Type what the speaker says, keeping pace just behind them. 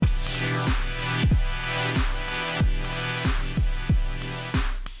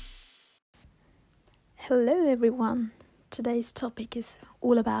Hello everyone. Today's topic is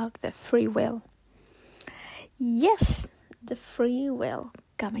all about the free will. Yes, the free will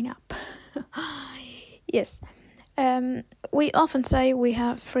coming up. Yes. We often say we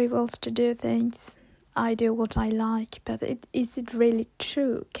have free wills to do things. I do what I like, but is it really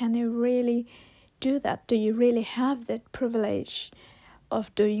true? Can you really do that? Do you really have that privilege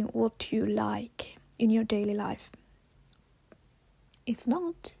of doing what you like in your daily life? If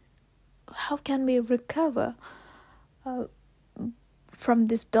not, how can we recover from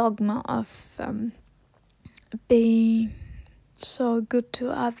this dogma of being so good to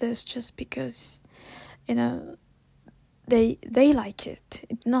others just because they like it?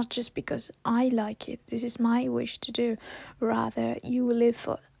 It's not just because I like it. This is my wish to do. Rather, you live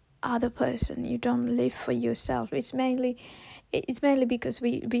for other person. You don't live for yourself. It's mainly because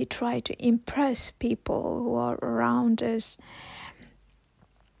we try to impress people who are around us.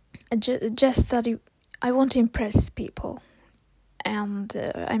 Just that I want to impress people, and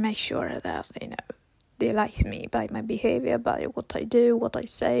I make sure that they like me by my behavior, by what I do, what I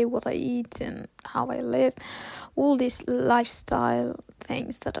say, what I eat, and how I live. All these lifestyle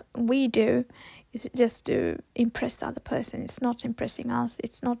things that we do is just to impress the other person. It's not impressing us.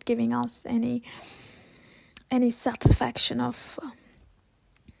 It's not giving us any satisfaction of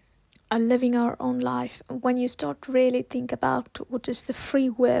living our own life. When you start really think about what is the free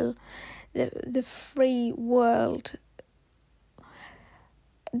will, the free world,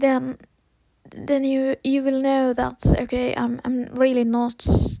 then you will know that okay, I'm really not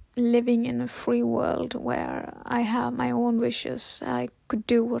living in a free world where I have my own wishes. I could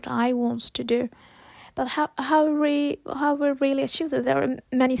do what I want to do. But how we really achieve that? There are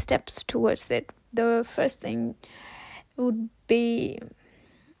many steps towards it. The first thing would be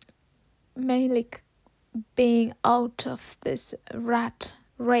mainly being out of this rat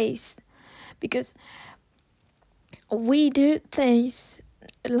race, because we do things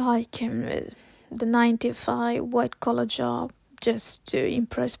like the 9-to-5 white-collar job just to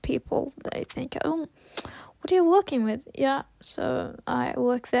impress people. They think, oh, what are you working with? Yeah, so I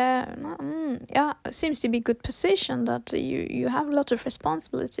work there. Yeah, it seems to be a good position that you have a lot of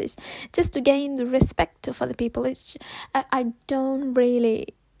responsibilities. Just to gain the respect of other people. I don't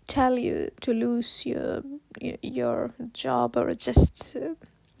really tell you to lose your job or just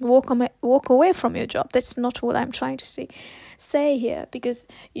walk away from your job. That's not what I'm trying to say here, because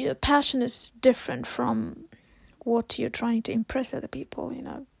your passion is different from what you're trying to impress other people.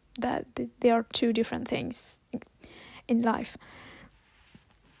 That there are two different things in life.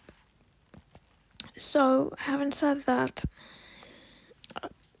 So, having said that,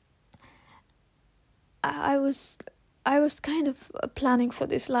 I was kind of planning for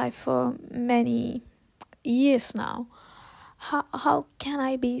this life for many years now. How can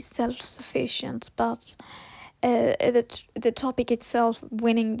I be self-sufficient? But the topic itself,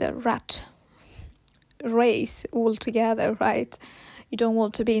 winning the rat race altogether, right? You don't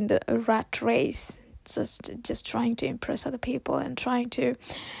want to be in the rat race, just trying to impress other people and trying to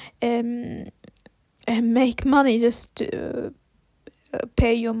make money just to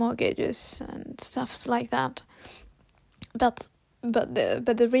pay your mortgages and stuff like that. But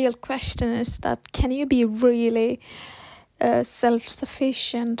the real question is that, can you be really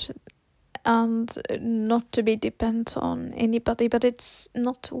self-sufficient and not to be dependent on anybody? But it's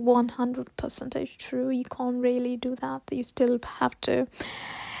not 100% true. You can't really do that. You still have to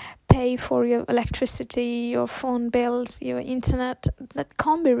pay for your electricity, your phone bills, your internet. That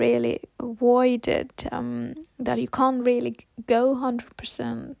can't be really avoided. That you can't really go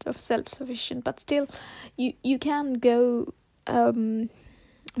 100% of self-sufficient, but still you can go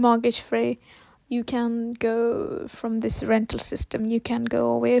mortgage free. You can go from this rental system. You can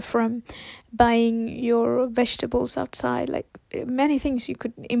go away from buying your vegetables outside. Like many things you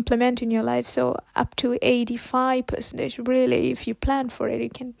could implement in your life. So up to 85%, really, if you plan for it, you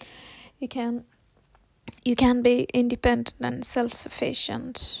can be independent and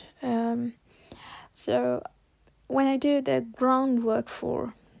self-sufficient. So when I do the groundwork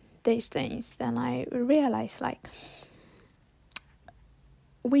for these things, then I realize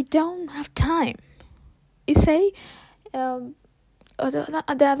we don't have time. You say, the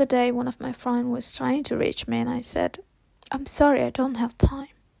other day, one of my friends was trying to reach me, and I said, I'm sorry, I don't have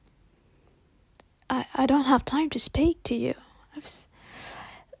time. I don't have time to speak to you.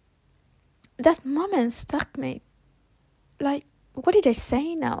 That moment stuck me. Like, what did I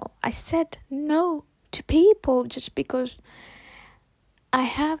say now? I said no to people just because I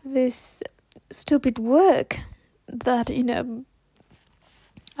have this stupid work that, in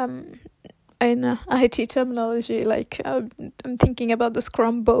IT terminology, like I'm thinking about the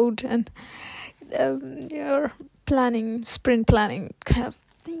Scrum board, and your planning, sprint planning kind of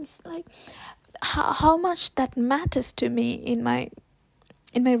things, like how much that matters to me in my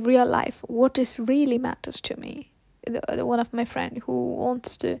real life, what is really matters to me. One of my friend who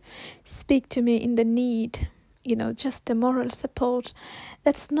wants to speak to me in the need, just the moral support,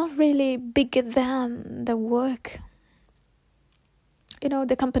 that's not really bigger than the work.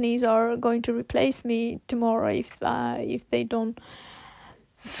 The companies are going to replace me tomorrow if they don't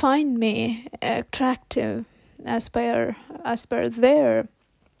find me attractive as per their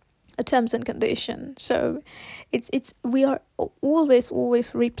terms and conditions. So it's we are always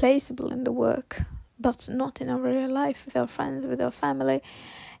replaceable in the work, but not in our real life with our friends, with our family.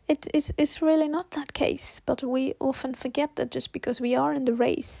 It's really not that case. But we often forget that just because we are in the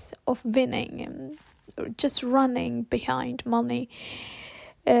race of winning and just running behind money,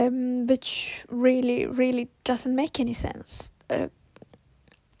 which really doesn't make any sense.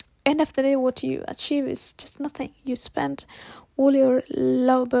 End of the day, what you achieve is just nothing. You spend all your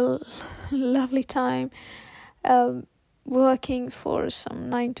lovely time working for some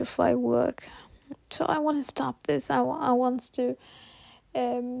 9-to-5 work. So I want to stop this. I want to.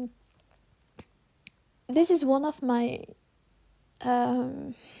 This is one of my.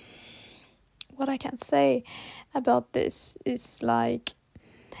 What I can say about this is like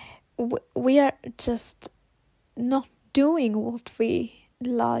we are just not doing what we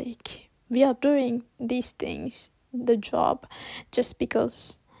like. We are doing these things, the job, just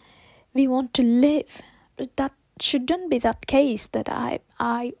because we want to live. But that shouldn't be that case, that I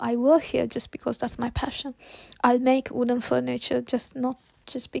work here just because that's my passion. I make wooden furniture not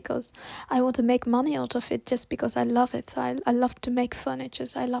just because I want to make money out of it, just because I love it. I love to make furniture.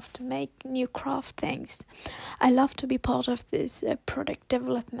 I love to make new craft things. I love to be part of this product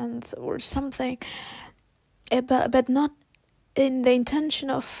development or something, but not in the intention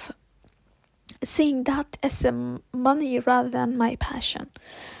of seeing that as a money rather than my passion.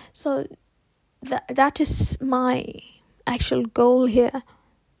 So that is my actual goal here.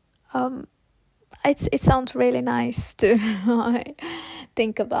 It sounds really nice to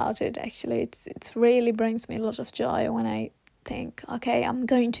think about it. Actually, it's really brings me a lot of joy when I think, okay, I'm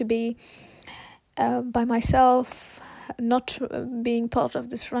going to be by myself, not being part of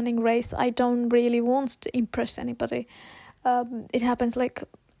this running race. I don't really want to impress anybody. It happens like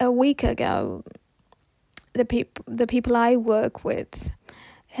a week ago. The people I work with,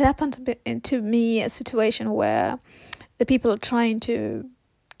 it happened to me a situation where the people are trying to,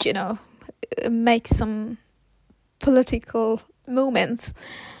 make some political movements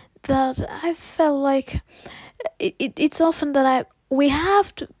that I felt like it's often that we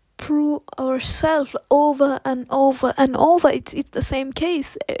have to prove ourselves over and over and over. It's the same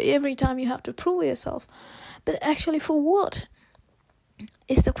case every time. You have to prove yourself, but actually for what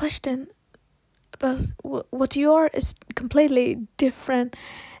is the question. But what you are is completely different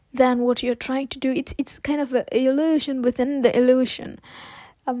than what you're trying to do. It's kind of an illusion within the illusion.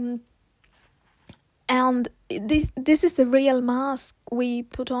 And this is the real mask we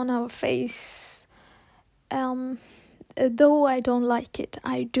put on our face. Though I don't like it,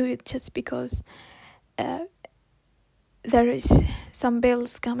 I do it just because there is some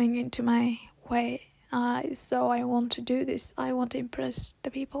bills coming into my way. So I want to do this. I want to impress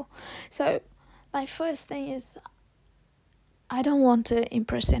the people. So my first thing is, I don't want to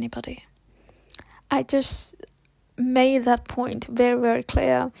impress anybody. I just made that point very, very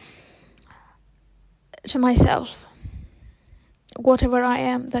clear to myself. Whatever I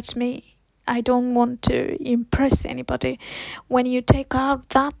am, that's me. I don't want to impress anybody. When you take out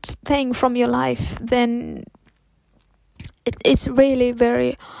that thing from your life, then it's really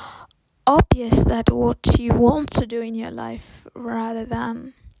very obvious that what you want to do in your life, rather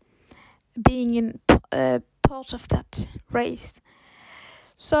than being in part of that race.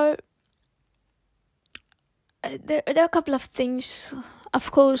 So there are a couple of things.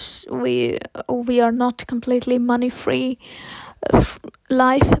 Of course, we are not completely money free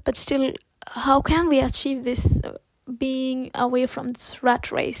life, but still, how can we achieve this being away from this rat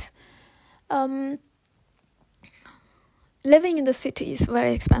race? Living in the city is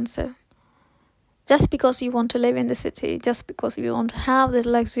very expensive. Just because you want to live in the city, just because you want to have the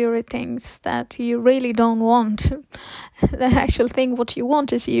luxury things that you really don't want. The actual thing what you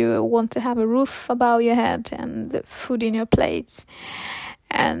want is you want to have a roof above your head and the food in your plates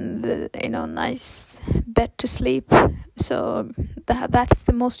and nice bed to sleep. So that's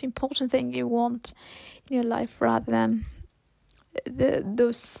the most important thing you want in your life, rather than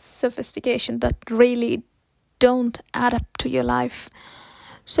those sophistication that really don't add up to your life.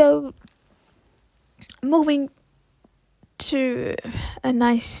 So moving to a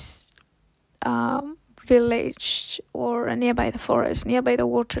nice village or nearby the forest, nearby the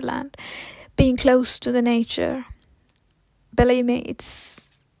waterland, being close to the nature, believe me,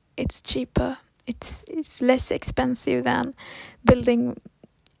 it's cheaper. It's less expensive than buildings,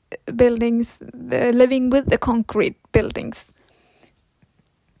 living with the concrete buildings.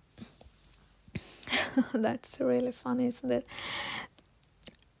 That's really funny, isn't it?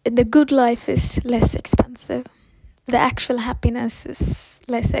 The good life is less expensive. The actual happiness is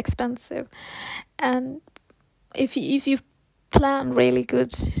less expensive, and if you plan really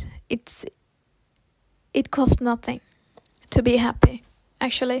good, it costs nothing to be happy,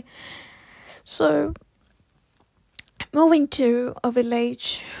 actually. So moving to a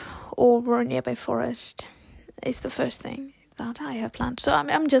village or a nearby forest is the first thing that I have planned. So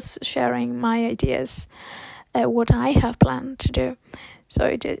I'm just sharing my ideas, what I have planned to do. So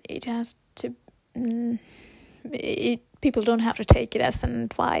it has to. People don't have to take it as an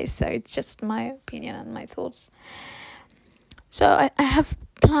advice. So it's just my opinion and my thoughts. So I have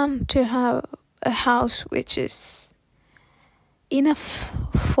planned to have a house which is enough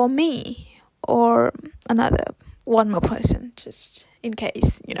for me or one more person, just in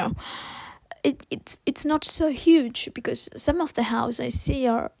case, it's not so huge, because some of the houses I see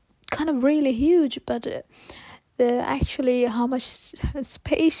are kind of really huge, but actually how much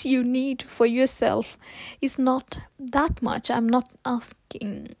space you need for yourself is not that much. I'm not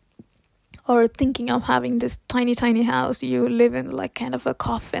asking or thinking of having this tiny house you live in, like kind of a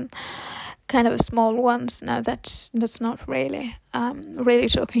coffin, kind of small ones. No, that's not really. Really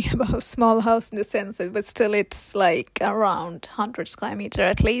talking about a small house in the sense, but still it's like around 100 square meter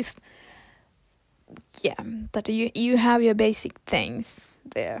at least. Yeah, that you have your basic things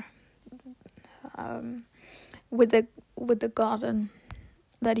there. With the garden,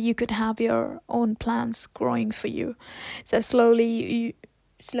 that you could have your own plants growing for you. So slowly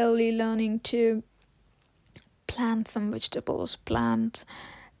learning to plant some vegetables, plant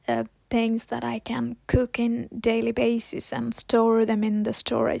things that I can cook in daily basis and store them in the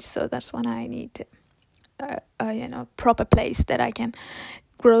storage. So that's when I need a proper place that I can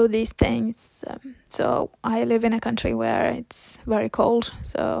grow these things. So I live in a country where it's very cold,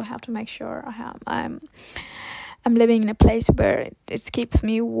 so I have to make sure I'm living in a place where it keeps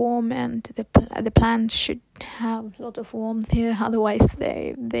me warm, and the plants should have a lot of warmth here. Otherwise,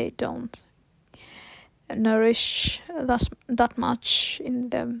 they don't nourish that much in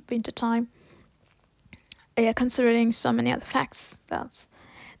the winter time. Considering so many other facts, that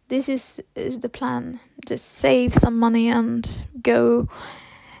this is the plan. Just save some money and go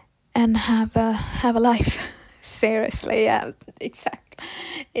and have a life. Seriously, yeah, exactly.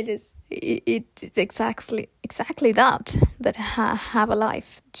 It's exactly that have a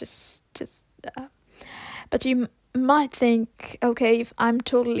life. Just but you might think, okay, if I'm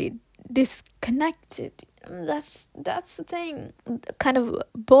totally disconnected, that's the thing kind of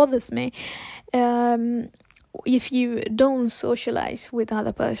bothers me. If you don't socialize with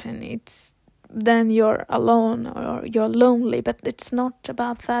other person, then you're alone or you're lonely. But it's not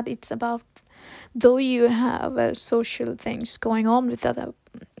about that. It's about, though you have social things going on with other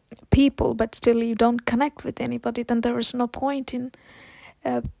people, but still you don't connect with anybody, then there is no point in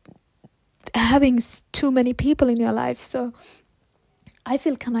having too many people in your life. So I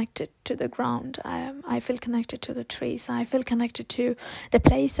feel connected to the ground. I feel connected to the trees. I feel connected to the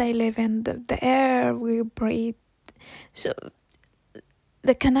place I live in, the air we breathe. So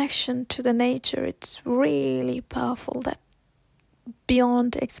the connection to the nature, it's really powerful, that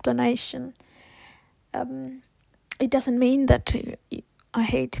beyond explanation. It doesn't mean that I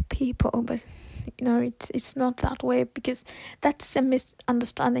hate people, but it's not that way, because that's a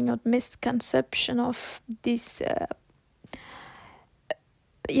misunderstanding or misconception of this.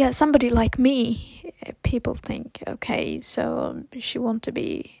 Somebody like me, people think, okay, so she wants to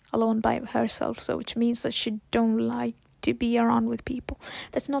be alone by herself, so which means that she don't like to be around with people.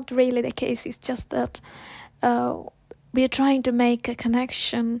 That's not really the case. It's just that we are trying to make a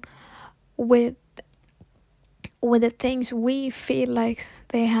connection with the things we feel like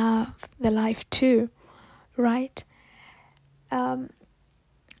they have the life too, right?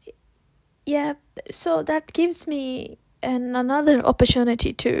 So that gives me another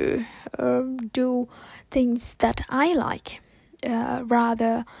opportunity to do things that I like,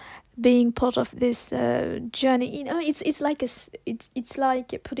 rather being part of this journey. It's like it's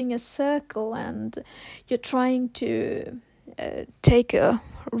like putting a circle, and you're trying to take a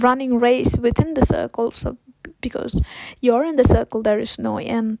running race within the circle. So because you're in the circle, there is no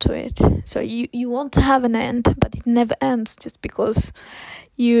end to it. So you want to have an end, but it never ends, just because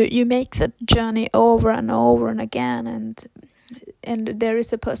you make the journey over and over and again, and and there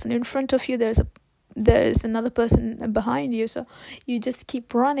is a person in front of you, there's another person behind you, so you just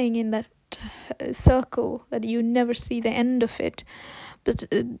keep running in that circle that you never see the end of it. But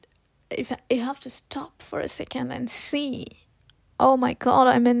if you have to stop for a second and see, oh my god,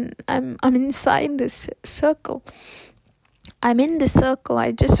 I'm inside this circle. I'm in the circle.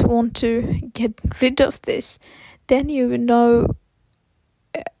 I just want to get rid of this. Then you know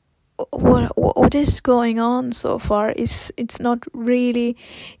what is going on so far. It's not really,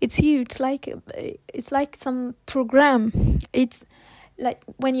 it's you. It's like some program. It's like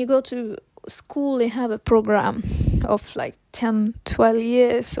when you go to school, they have a program of like 10-12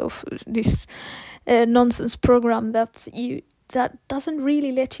 years of this nonsense program that doesn't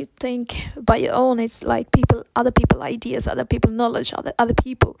really let you think by your own. It's like other people ideas, other people knowledge, other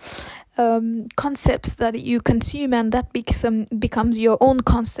people concepts that you consume, and that becomes your own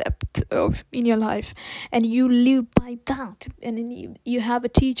concept in your life, and you live by that. And then you have a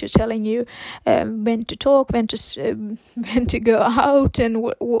teacher telling you when to talk, when to go out, and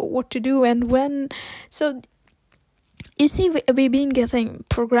what to do and when. So you see, we've been getting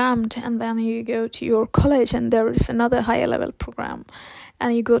programmed, and then you go to your college and there is another higher level program,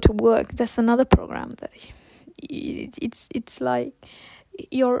 and you go to work, there's another program. That it's like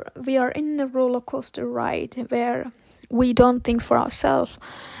we are in a roller coaster ride where we don't think for ourselves.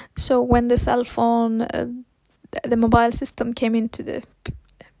 So when the cell phone, the mobile system came into the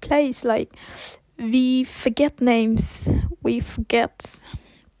place, like, we forget names, we forget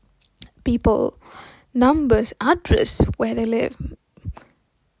people, numbers, address, where they live.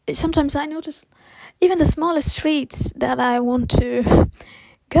 Sometimes I notice even the smallest streets that I want to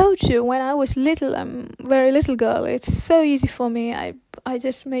go to. When I was little, I'm very little girl, it's so easy for me. I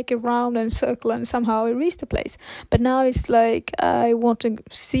just make a round and circle and somehow I reach the place. But now it's like I want to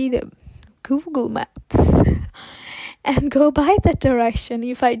see the Google Maps and go by that direction.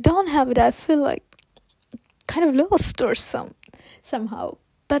 If I don't have it, I feel like kind of lost or somehow.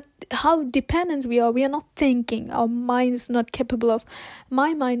 But how dependent we are not thinking. Our mind is not capable of.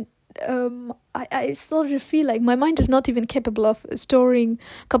 My mind, I sort of feel like my mind is not even capable of storing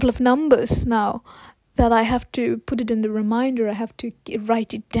a couple of numbers now. That I have to put it in the reminder. I have to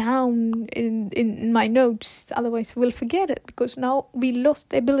write it down in my notes. Otherwise, we'll forget it. Because now we lost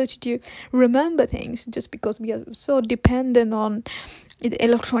the ability to remember things just because we are so dependent on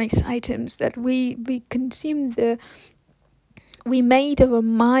electronics items that we consume we made our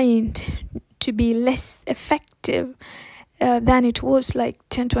mind to be less effective than it was like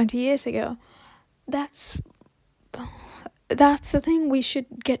 10-20 years ago. That's the thing we should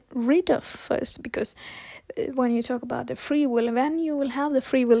get rid of first, because when you talk about the free will, when you will have the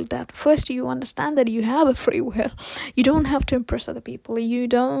free will, that first you understand that you have a free will. You don't have to impress other people. You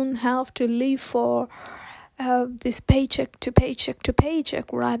don't have to live for this paycheck to paycheck to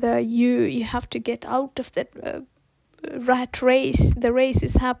paycheck. Rather, you have to get out of that rat race. The race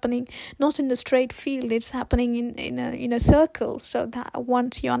is happening not in the straight field, it's happening in a circle. So that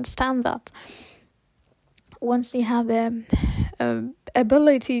once you understand that, once you have the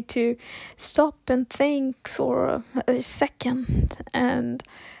ability to stop and think for a second and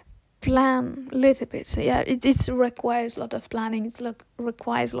plan a little bit. So yeah, it requires a lot of planning. It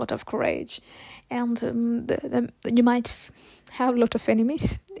requires a lot of courage, and you might have a lot of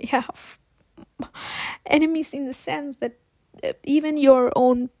enemies. Yeah, enemies in the sense that even your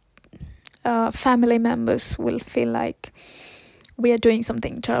own family members will feel like we are doing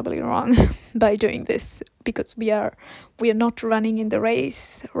something terribly wrong by doing this, because we are not running in the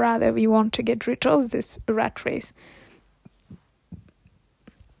race. Rather, we want to get rid of this rat race.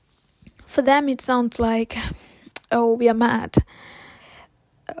 For them, it sounds like, oh, we are mad.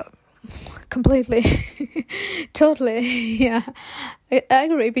 Completely, totally, yeah. I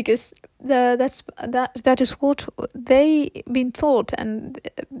agree, because that is what they been taught, and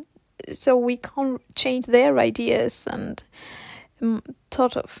so we can't change their ideas and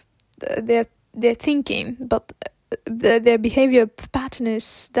thought of their thinking, but their behavior pattern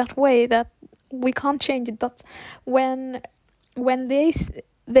is that way that we can't change it. But when they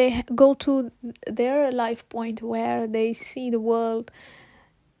go to their life point where they see the world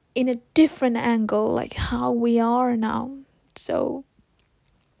in a different angle, like how we are now, so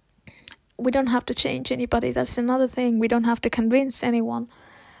we don't have to change anybody. That's another thing. We don't have to convince anyone.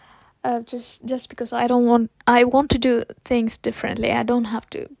 Just because I want to do things differently. I don't have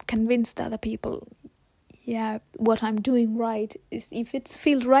to convince the other people. Yeah, what I'm doing right is, if it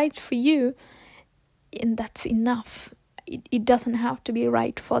feels right for you, and that's enough. It doesn't have to be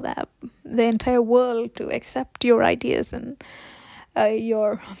right for the entire world to accept your ideas and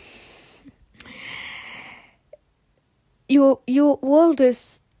your your world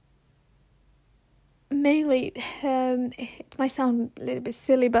is mainly, it might sound a little bit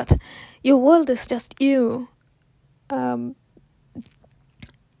silly, but your world is just you,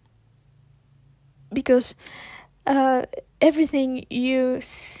 because everything you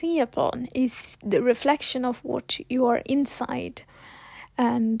see upon is the reflection of what you are inside,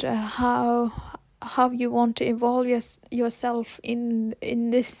 and how you want to evolve yourself in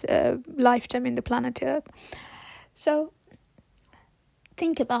this lifetime in the planet Earth. So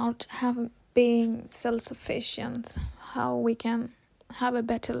think about being self-sufficient, how we can have a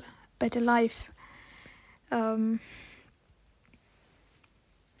better life.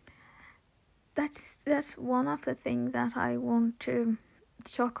 That's one of the things that I want to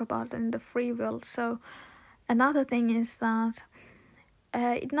talk about in the free will. So another thing is that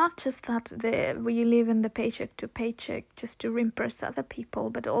it's not just that we live in the paycheck to paycheck just to impress other people,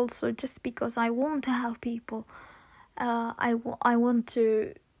 but also just because I want to help people. I want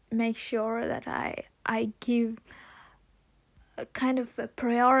to make sure that I give a kind of a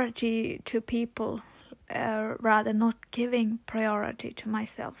priority to people, rather not giving priority to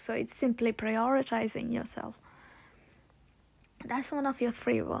myself. So it's simply prioritizing yourself. That's one of your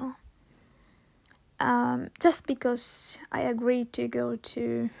free will. Just because I agreed to go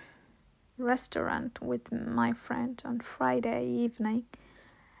to restaurant with my friend on Friday evening,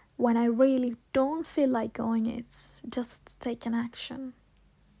 when I really don't feel like going, it's just take an action.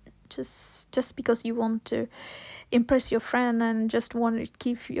 Just because you want to impress your friend and just want to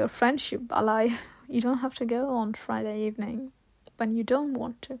keep your friendship alive, you don't have to go on Friday evening when you don't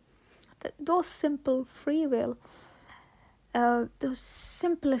want to. Those simple free will, those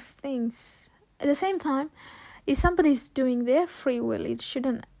simplest things. At the same time, if somebody's doing their free will, it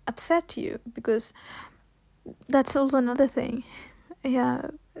shouldn't upset you, because that's also another thing. Yeah,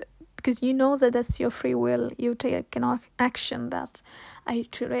 because you know that that's your free will. You take an action that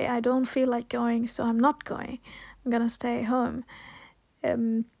today I don't feel like going, so I'm not going. I'm gonna stay home.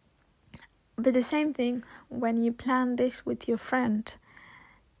 But the same thing when you plan this with your friend,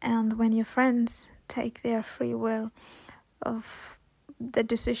 and when your friends take their free will of the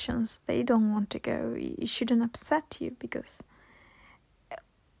decisions they don't want to go, it shouldn't upset you, because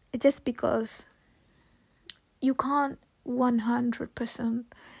you can't 100%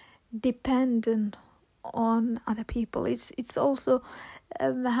 dependent on other people. It's also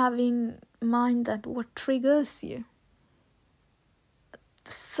having in mind that what triggers you.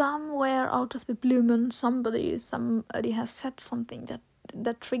 Somewhere out of the blue moon, somebody has said something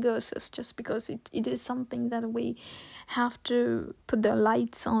that triggers us, just because it is something that we have to put the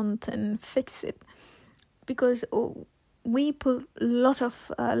lights on and fix it, because we put a lot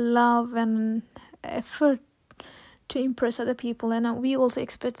of love and effort to impress other people, and we also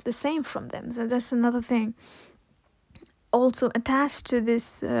expect the same from them. So that's another thing also attached to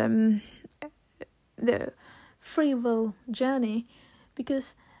this the free will journey,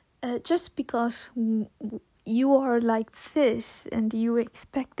 because just because you are like this and you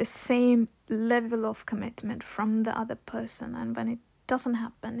expect the same level of commitment from the other person, and when it doesn't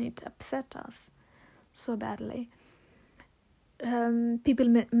happen, it upsets us so badly.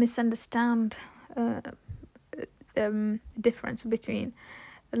 People misunderstand difference between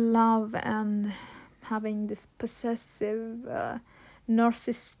love and having this possessive,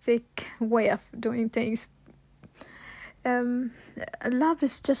 narcissistic way of doing things. Love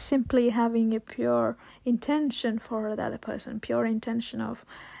is just simply having a pure intention for the other person, pure intention of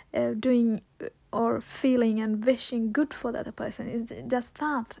doing or feeling and wishing good for the other person. It's just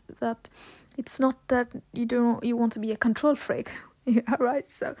that it's not that you want to be a control freak. Yeah, right.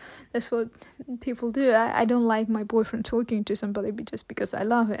 So that's what people do. I don't like my boyfriend talking to somebody just because I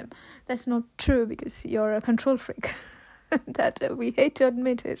love him. That's not true, because you're a control freak. That we hate to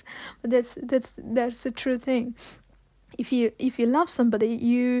admit it, but that's the true thing. If you love somebody,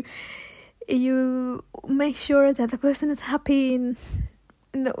 you make sure that the person is happy in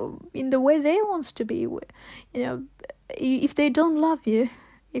the way they want to be. If they don't love you,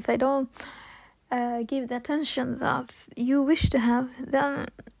 if they don't give the attention that you wish to have, then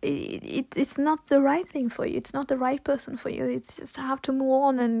it's not the right thing for you. It's not the right person for you. It's just have to move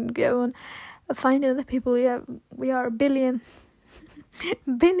on and go and find other people. Yeah, we are billions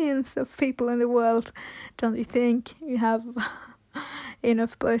of people in the world. Don't you think you have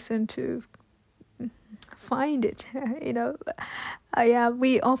enough person to find it? Yeah,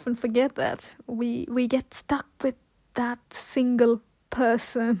 we often forget that. We get stuck with that single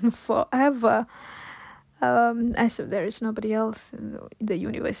person forever, as if there is nobody else in the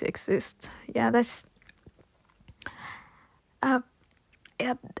universe exists. Yeah, that's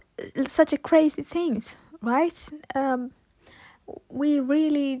such a crazy things, right? we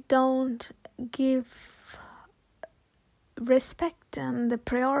really don't give respect and the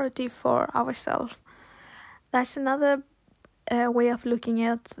priority for ourselves. That's another way of looking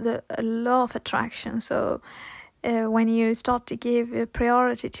at the law of attraction. So when you start to give a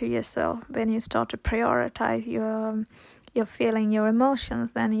priority to yourself, when you start to prioritize your feeling, your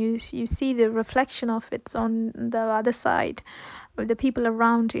emotions, then you see the reflection of it on the other side. The people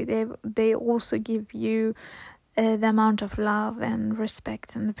around you, they also give you the amount of love and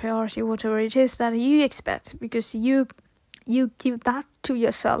respect and the priority, whatever it is that you expect, because you give that to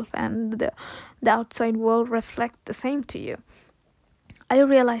yourself, and the outside world reflect the same to you. I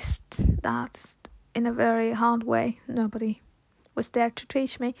realized that in a very hard way. Nobody was there to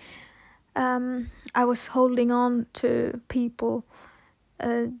teach me. I was holding on to people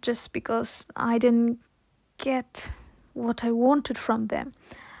just because I didn't get what I wanted from them.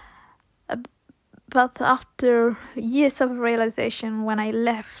 But after years of realization, when I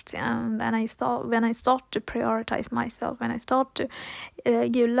left and when I start to prioritize myself, when I start to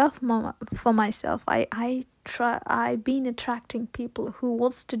give love for myself, I've been attracting people who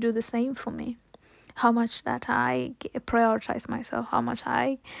wants to do the same for me. How much that I prioritize myself, how much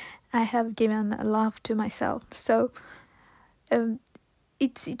I have given love to myself. So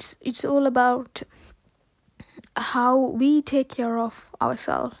it's all about how we take care of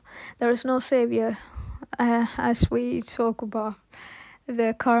ourselves. There is no savior, as we talk about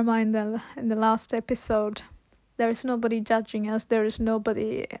the karma in the last episode. There is nobody judging us. There is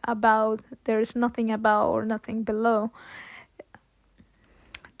nobody above. There is nothing above or nothing below.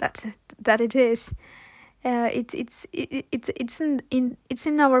 That it is. It's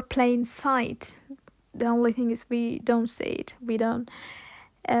in our plain sight. The only thing is we don't say it. We don't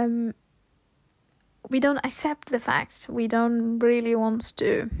accept the facts. We don't really want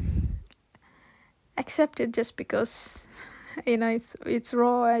to accept it just because it's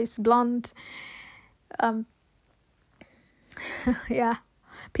raw, it's blunt. Yeah,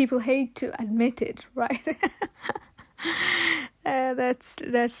 people hate to admit it, right? That's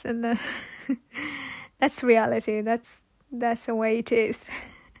that's reality. That's the way it is.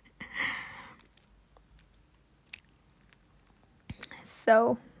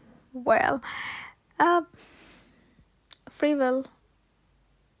 So, well, free will.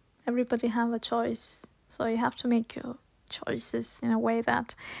 Everybody have a choice, so you have to make your choices in a way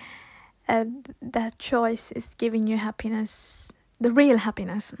that that choice is giving you happiness, the real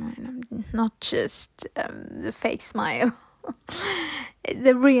happiness, not just the fake smile.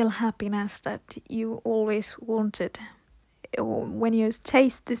 The real happiness that you always wanted. When you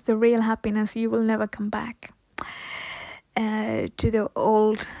taste the real happiness, you will never come back to the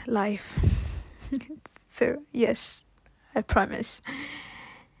old life. So yes, I promise.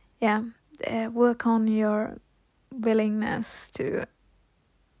 Yeah, work on your willingness to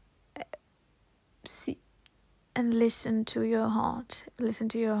see and listen to your heart. Listen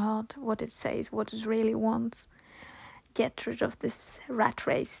to your heart, what it says, what it really wants. Get rid of this rat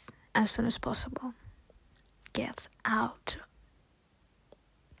race as soon as possible. Get out